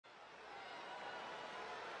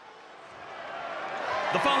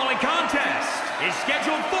The following contest is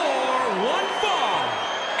scheduled for one fall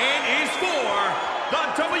and is for the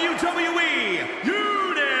WWE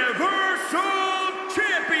Universal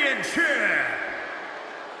Championship.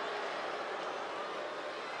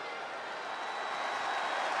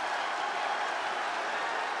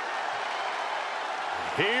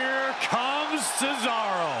 Here comes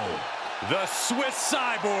Cesaro. The Swiss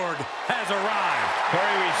cyborg has arrived.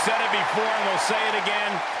 Corey, we've said it before and we'll say it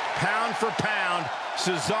again. Pound for pound,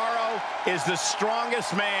 Cesaro is the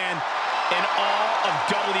strongest man in all of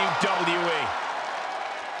WWE.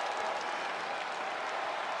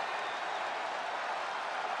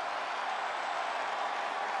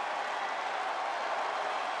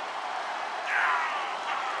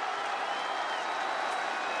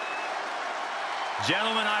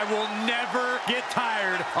 Gentlemen, I will never get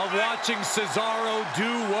tired of watching Cesaro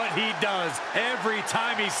do what he does. Every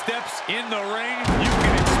time he steps in the ring, you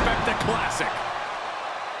can expect a classic.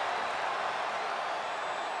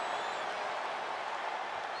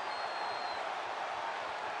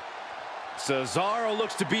 Cesaro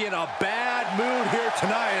looks to be in a bad mood here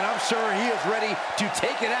tonight, and I'm sure he is ready to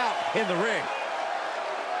take it out in the ring.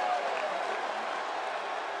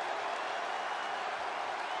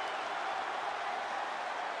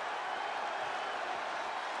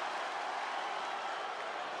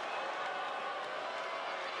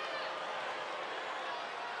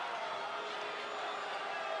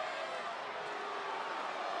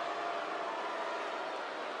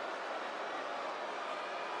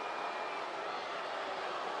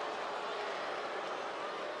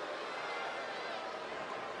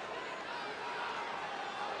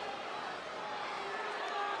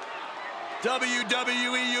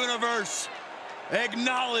 WWE Universe,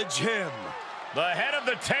 acknowledge him. The head of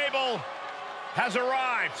the table has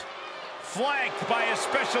arrived, flanked by his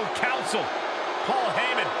special counsel, Paul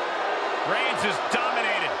Heyman. Reigns has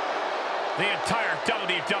dominated the entire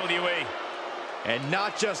WWE. And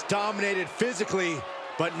not just dominated physically,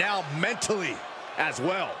 but now mentally as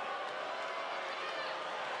well.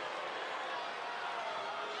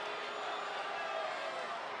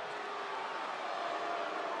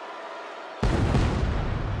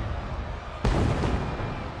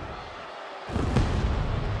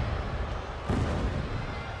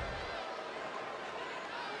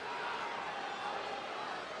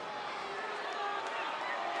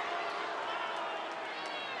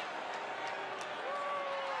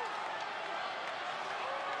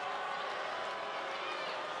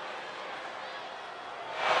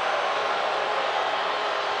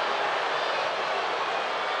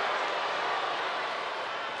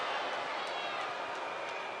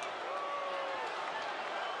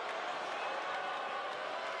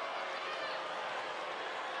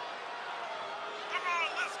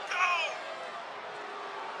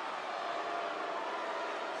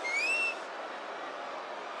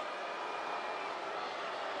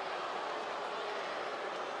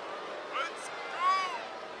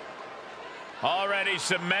 Already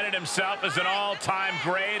cemented himself as an all-time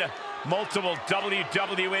great, a multiple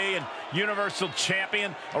WWE and Universal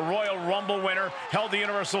Champion, a Royal Rumble winner, held the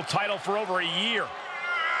Universal title for over a year.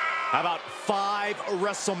 About 5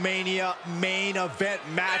 WrestleMania main event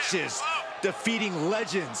matches, defeating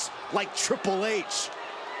legends like Triple H,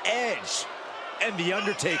 Edge, and The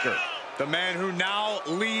Undertaker. The man who now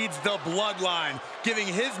leads the bloodline, giving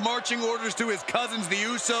his marching orders to his cousins, the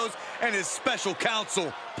Usos, and his special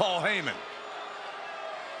counsel, Paul Heyman.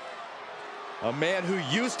 A man who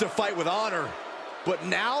used to fight with honor, but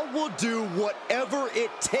now will do whatever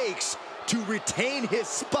it takes to retain his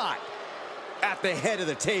spot at the head of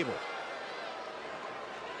the table.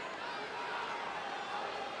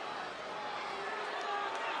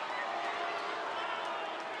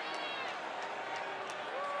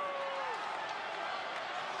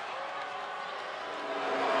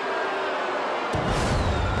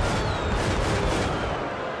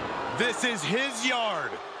 This is his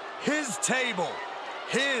yard, his table,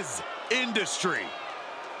 his industry.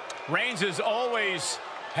 Reigns has always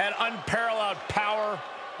had unparalleled power,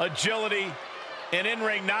 agility, and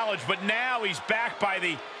in-ring knowledge, but now he's backed by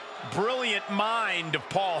the brilliant mind of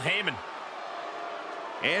Paul Heyman.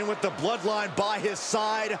 And with the bloodline by his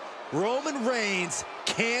side, Roman Reigns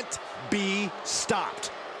can't be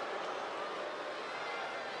stopped.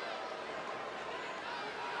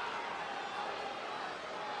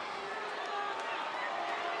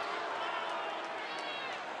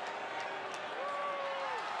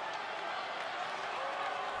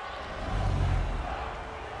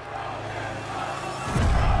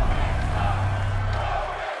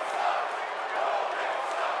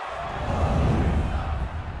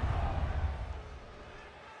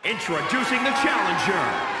 Introducing the challenger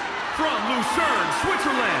from Lucerne,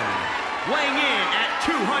 Switzerland, weighing in at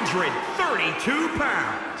 232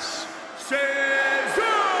 pounds, Cesaro!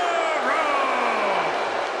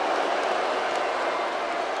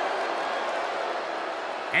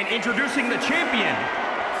 And introducing the champion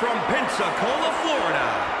from Pensacola, Florida,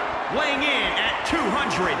 weighing in at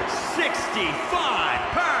 265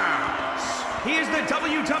 pounds. He is the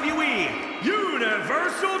WWE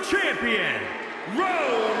Universal Champion, Roman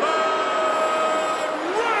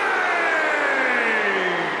Reigns!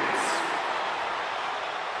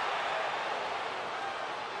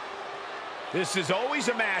 This is always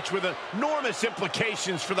a match with enormous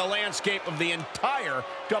implications for the landscape of the entire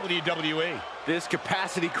WWE. This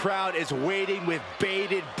capacity crowd is waiting with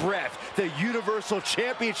bated breath. The Universal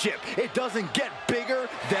Championship, it doesn't get bigger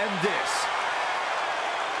than this.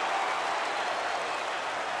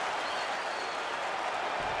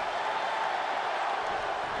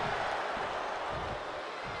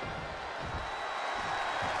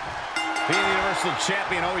 Being the Universal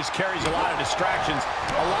Champion always carries a lot of distractions,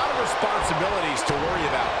 a lot of responsibilities to worry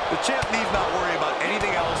about. The champ needs not worry about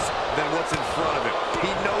anything else than what's in front of him. He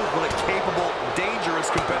knows what a capable, dangerous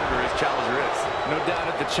competitor his challenger is. No doubt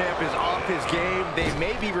if the champ is off his game, they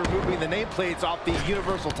may be removing the nameplates off the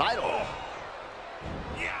Universal title.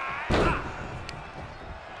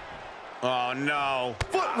 Oh, no.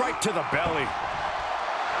 Foot right to the belly.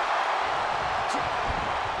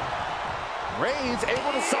 Reigns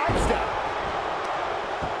able to sidestep.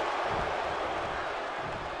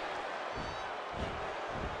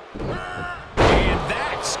 And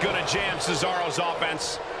that's gonna jam Cesaro's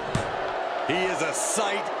offense. He is a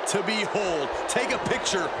sight to behold. Take a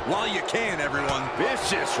picture while you can, everyone.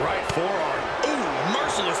 Vicious right forearm. Ooh,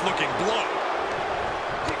 merciless looking blow.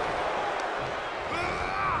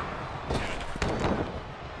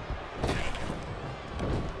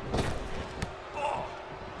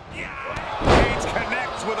 Reigns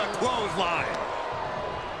connects with a clothesline.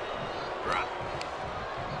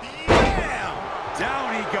 Bam!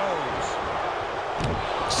 Down he goes.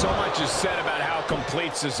 So much is said about how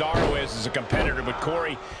complete Cesaro is as a competitor, but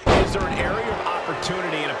Corey, is there an area of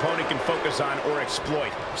opportunity an opponent can focus on or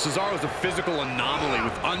exploit? Cesaro's a physical anomaly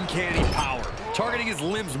with uncanny power. Targeting his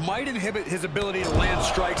limbs might inhibit his ability to land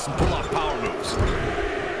strikes and pull off power moves.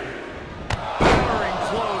 Battering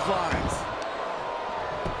clotheslines.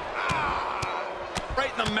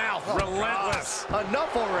 Right in the mouth. Relentless.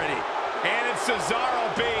 Enough already. And it's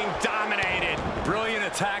Cesaro being dominated. Brilliant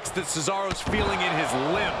attacks that Cesaro's feeling in his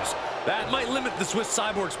limbs. That might limit the Swiss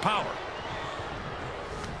Cyborg's power.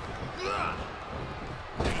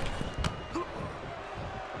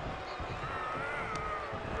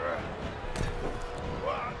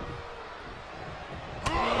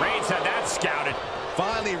 Reigns had that scouted.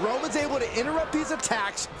 Finally, Roman's able to interrupt these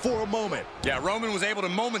attacks for a moment. Yeah, Roman was able to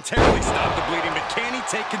momentarily stop the bleeding, but can he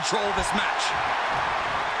take control of this match?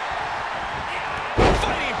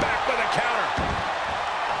 Fighting back with a counter.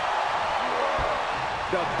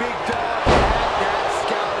 The big dog had that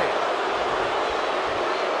scouted.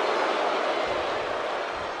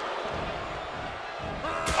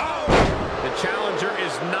 Oh! The challenger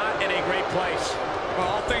is not in a great place. Well,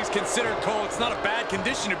 all things considered, Cole, it's not a bad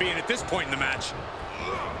condition to be in at this point in the match.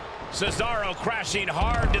 Cesaro crashing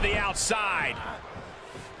hard to the outside.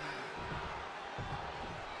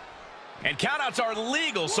 And countouts are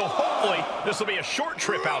legal, so hopefully this will be a short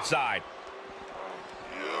trip outside.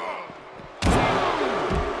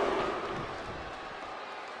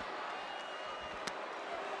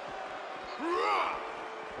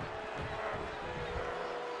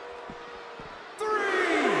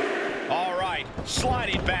 All right,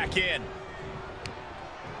 sliding back in.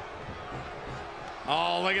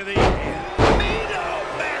 Oh, look at the...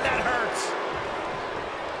 Man, that hurts.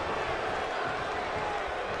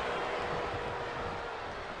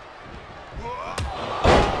 Oh,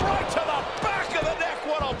 right to the back of the neck.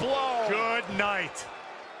 What a blow. Good night.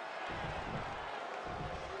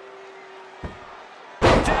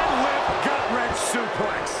 Deadlift gut-wrench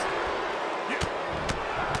suplex.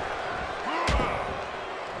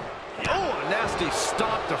 Oh, a nasty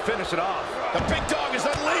stop to finish it off. The big dog is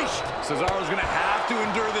unleashed. Cesaro's going to have to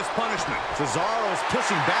endure this punishment. Cesaro's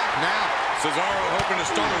pushing back now. Cesaro hoping to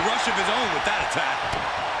start a rush of his own with that attack.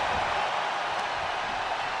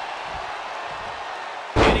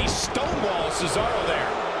 And he stonewalls Cesaro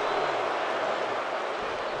there.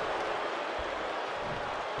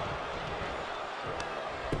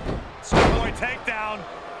 Boy, takedown.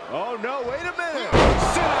 Oh, no, wait a minute.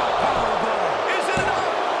 Sit-out powerbomb. Is it enough?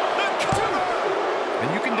 The cover!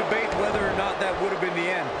 And you can debate whether or not that would have been the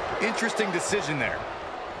end. Interesting decision there.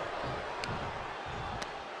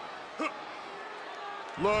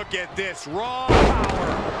 Look at this raw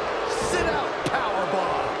power. Sit out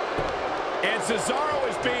powerbomb. And Cesaro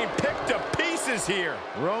is being picked to pieces here.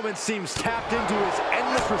 Roman seems tapped into his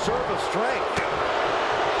endless reserve of strength.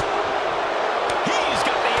 He's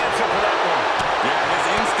got the answer for that one. Yeah, his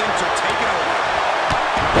instincts are taking over.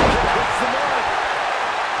 Hits the mark.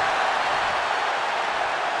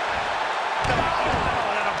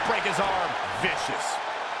 Oh, that'll break his arm. Vicious.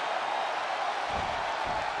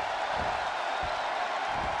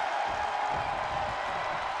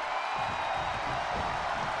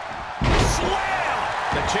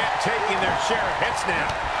 The champ taking their share of hits now.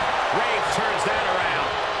 Reigns turns that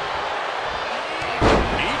around.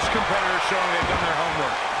 Each competitor showing they've done their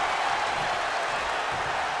homework.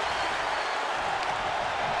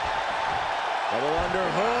 Double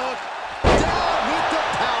underhook. Down with the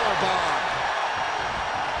powerbomb.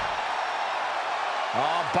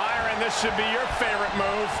 Oh, Byron, this should be your favorite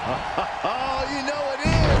move. Oh, you know it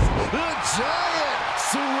is. The giant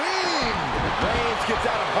swing. Reigns gets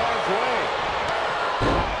out of harm's way.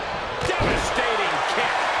 Devastating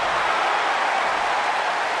kick.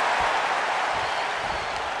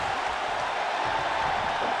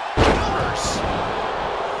 Counters.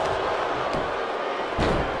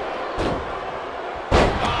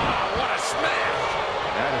 Ah, what a smash.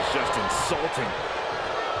 That is just insulting.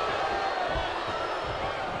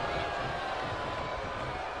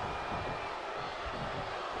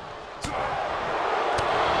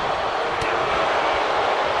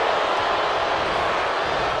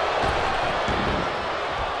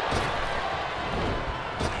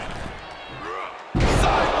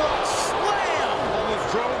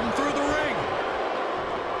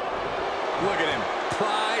 Look at him.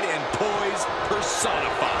 Pride and poise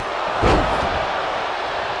personified.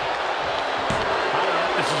 I don't know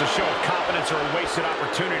if this is a show of confidence or a wasted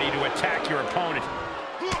opportunity to attack your opponent.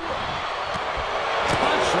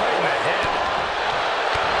 Punch right in the head.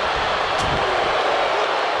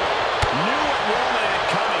 Knew what Roman had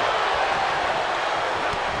coming.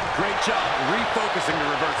 Great job refocusing to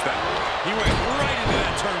reverse that. He went right into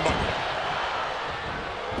that turnbuckle.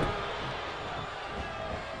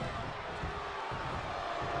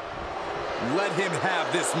 Let him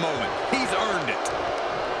have this moment. He's earned it.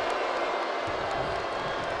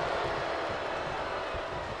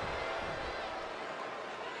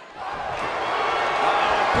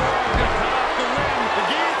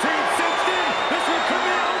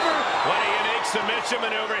 Submission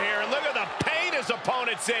maneuver here, and look at the pain his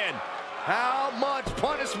opponent's in. How much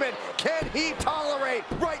punishment can he tolerate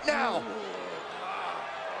right now?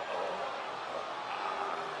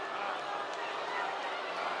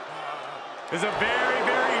 It's a very,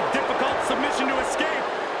 very difficult submission to escape,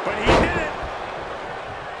 but he did it.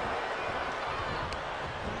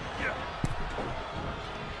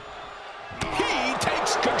 He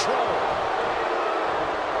takes control.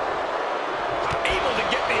 Able to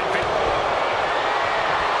get the advantage.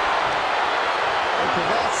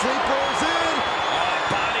 That sleeper's in. Our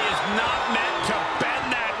body is not meant to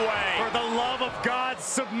bend that way. For the love of God,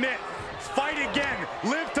 submit. Fight again.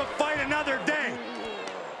 Live to fight another day.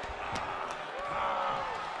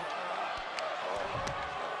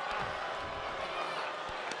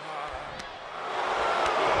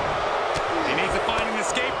 He needs to find an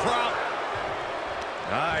escape route.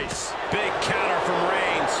 Nice. Big counter from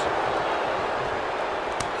Reigns.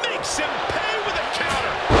 Makes him pay with a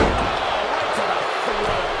counter. Oh, right to the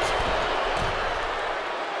throat.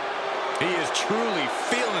 He is truly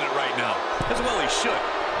feeling it right now. As well he should.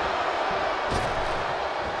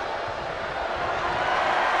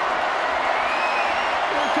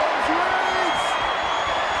 Here comes Reigns.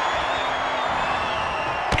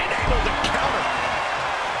 And able to counter.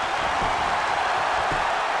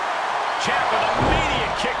 Champ with a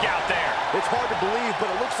immediate kick out there. It's hard to believe,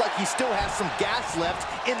 but it looks like he still has some gas left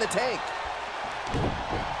in the tank.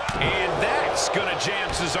 And that's gonna jam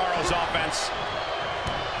Cesaro's offense.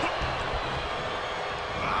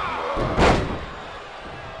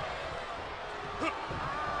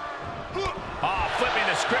 Oh, flipping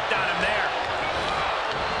the script on him there.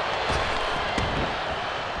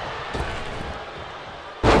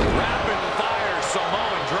 Rapid fire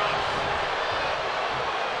Samoan drop.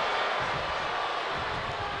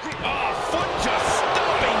 Oh, foot just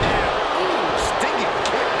stomping down. Ooh, stinging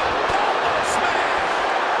kick. Oh, smash.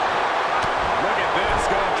 Look at this,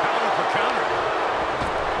 going counter for counter.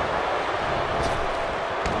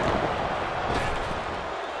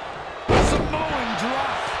 Samoan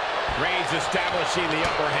drop. Reigns establishing the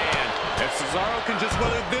upper hand. If Cesaro can just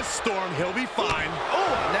weather this storm, he'll be fine. Oh,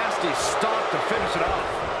 a nasty stomp to finish it off.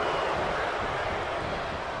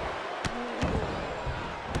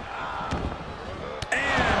 And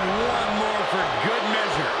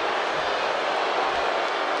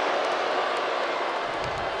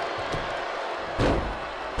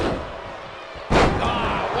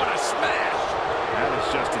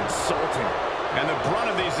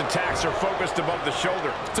sights are focused above the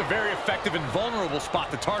shoulder. It's a very effective and vulnerable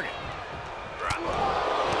spot to target. There's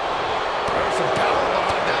some power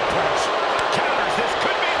behind that punch. Counters. This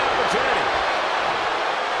could be an opportunity.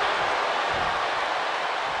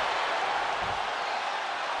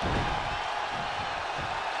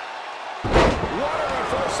 What a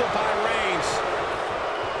reversal by Reigns.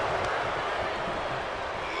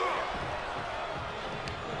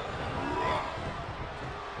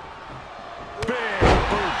 Big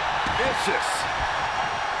boot. Vicious.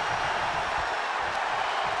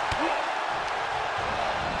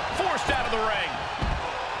 Forced out of the ring.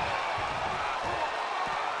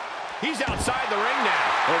 He's outside the ring now.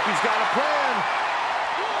 Hope he's got a plan.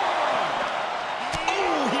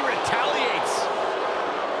 Ooh, he retaliates.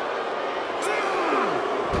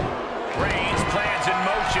 Reigns plans in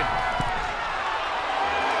motion.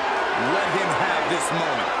 Let him have this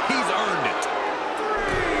moment. He's earned it.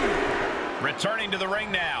 Returning to the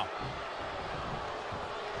ring now.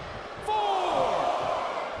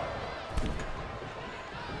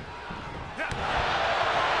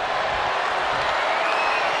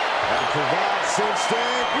 Provide since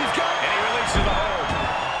then. He's got it. And he releases the hold.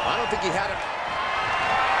 I don't think he had it.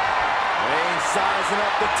 Reigns sizing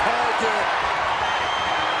up the target.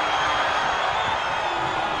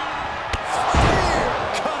 Spear.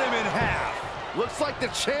 Cut him in half. Looks like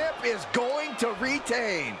the champ is going to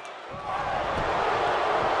retain.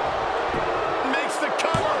 Makes the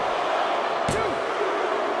cover. 2,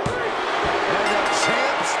 3. And the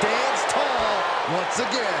champ stands tall once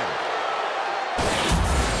again.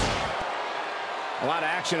 A lot of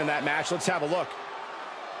action in that match. Let's have a look.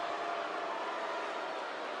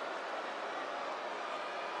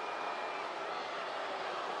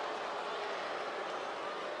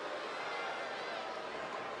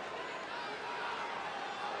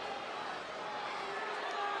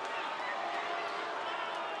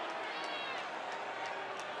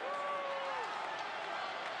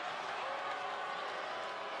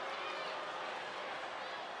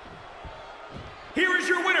 Here is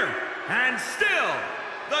your winner, and still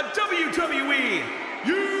the WWE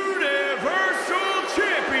Universal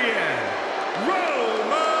Champion,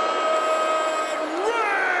 Roman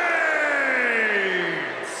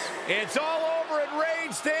Reigns! It's all over and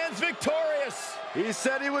Reigns stands victorious. He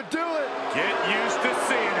said he would do it. Get used to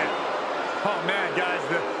seeing it. Oh, man, guys,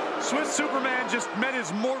 the Swiss Superman just met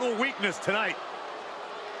his mortal weakness tonight.